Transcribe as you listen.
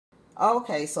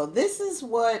Okay, so this is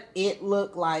what it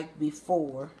looked like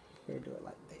before. Here, do it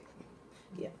like that.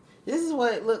 Yeah. This is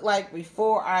what it looked like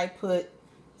before I put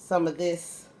some of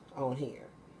this on here.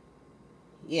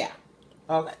 Yeah.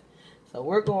 Okay. So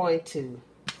we're going to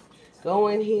go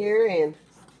in here and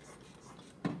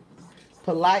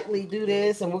politely do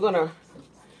this, and I'm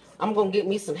gonna get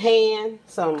me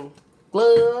some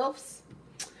gloves,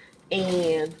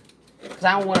 and because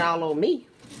I don't want it all on me.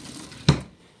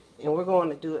 And we're going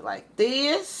to do it like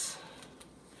this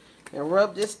and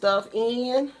rub this stuff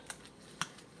in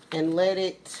and let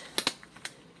it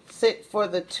sit for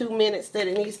the 2 minutes that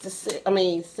it needs to sit.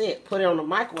 Put it on the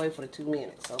microwave for the 2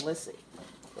 minutes. So let's see.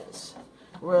 Let's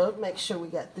rub, make sure we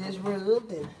got this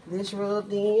rubbed and this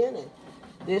rubbed in and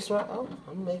this rubbed. Oh,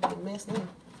 I'm making a mess now.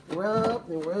 Rub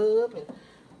and rub and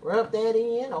rub that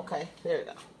in. Okay, there we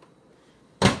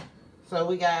go. So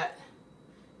we got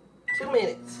 2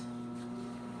 minutes.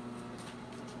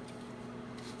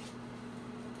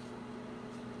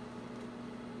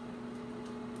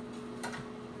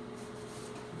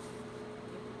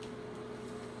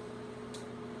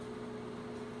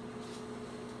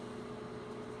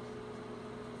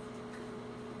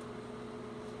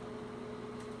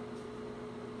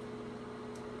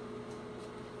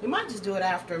 You might just do it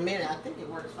after a minute. I think it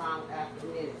works fine after a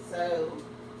minute. So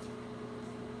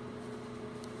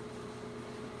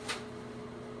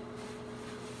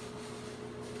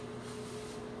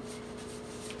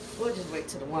we'll just wait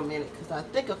till the 1 minute, because I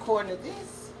think according to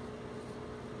this,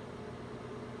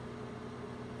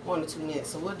 1 to 2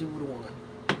 minutes. So we'll do the 1.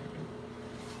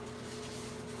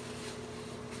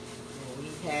 And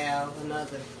we have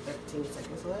another 13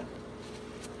 seconds left.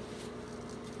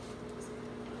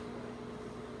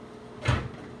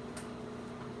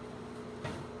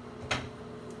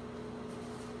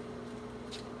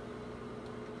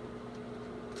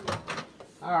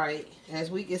 Alright, as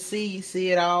we can see, you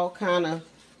see it all kind of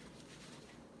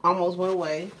almost went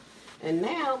away. And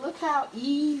now look how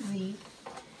easy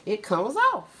it comes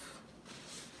off.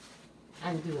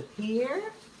 I can do it here.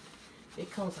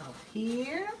 It comes off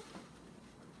here.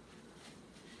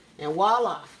 And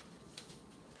voila.